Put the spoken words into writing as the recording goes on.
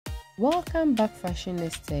Welcome back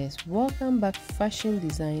fashionistas, welcome back fashion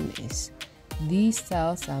designers. These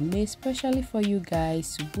styles are made specially for you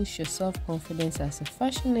guys to boost your self-confidence as a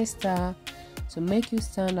fashionista, to make you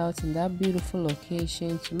stand out in that beautiful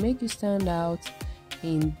occasion, to make you stand out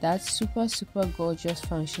in that super gorgeous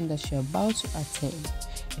function that you're about to attend.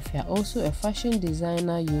 If you're also a fashion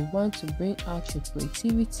designer, you want to bring out your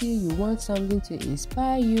creativity, you want something to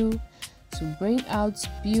inspire you, to bring out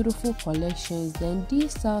beautiful collections, then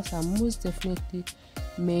these styles are most definitely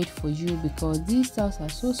made for you, because these styles are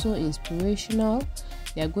so inspirational.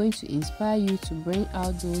 They are going to inspire you to bring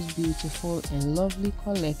out those beautiful and lovely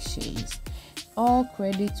collections. All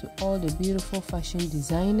credit to all the beautiful fashion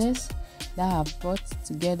designers that have brought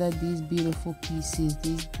together these beautiful pieces,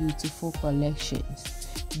 these beautiful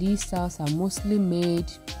collections. These styles are mostly made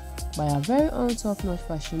by our very own top-notch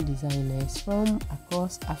fashion designers from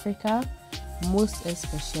across Africa, most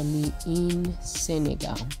especially in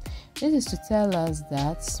Senegal. This is to tell us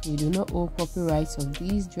that we do not own copyrights of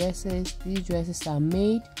these dresses. These dresses are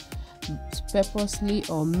made purposely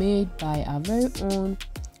or made by our very own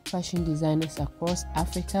fashion designers across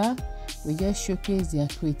Africa. We just showcase their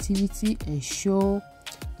creativity and show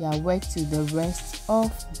their work to the rest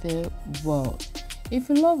of the world. If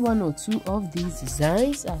you love one or two of these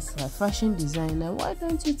designs as a fashion designer, why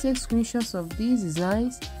don't you take screenshots of these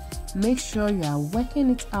designs? Make sure you are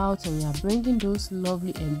working it out and you are bringing those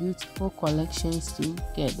lovely and beautiful collections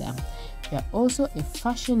together. If you are also a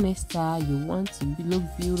fashionista, you want to look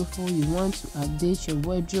beautiful, you want to update your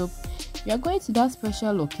wardrobe, you are going to that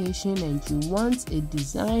special occasion and you want a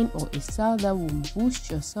design or a style that will boost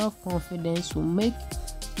your self-confidence, will make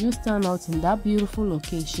you stand out in that beautiful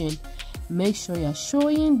occasion. Make sure you are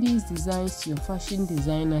showing these designs to your fashion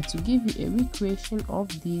designer to give you a recreation of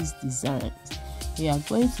these designs. You are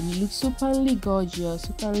going to look superly gorgeous,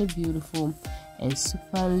 superly beautiful, and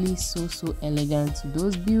superly so elegant to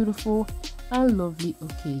those beautiful and lovely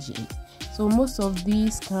occasions. So most of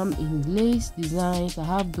these come in lace designs. I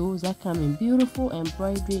have those that come in beautiful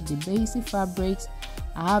embroidery, the basic fabrics.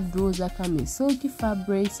 I have those that come in silky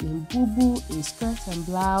fabrics, in boo-boo, in skirts and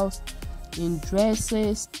blouse, in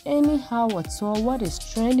dresses. Anyhow at all, what is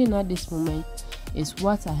trending at this moment is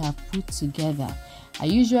what I have put together. I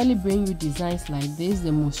usually bring you designs like this,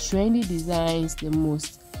 the most trendy designs, the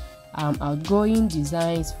most outgoing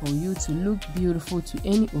designs for you to look beautiful to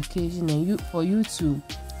any occasion and for you to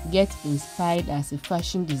get inspired as a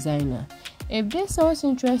fashion designer. If this sounds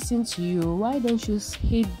interesting to you, why don't you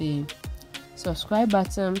hit the subscribe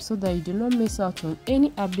button so that you do not miss out on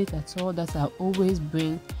any update at all that I'll always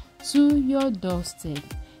bring to your doorstep.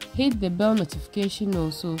 Hit the bell notification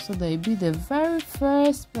also so that you'll be the very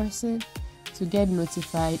first person to get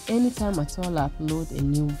notified anytime at all I upload a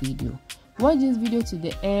new video. Watch this video to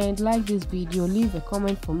the end, like this video, leave a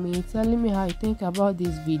comment for me telling me how you think about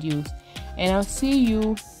these videos, and I'll see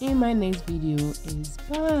you in my next video.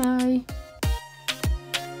 Bye.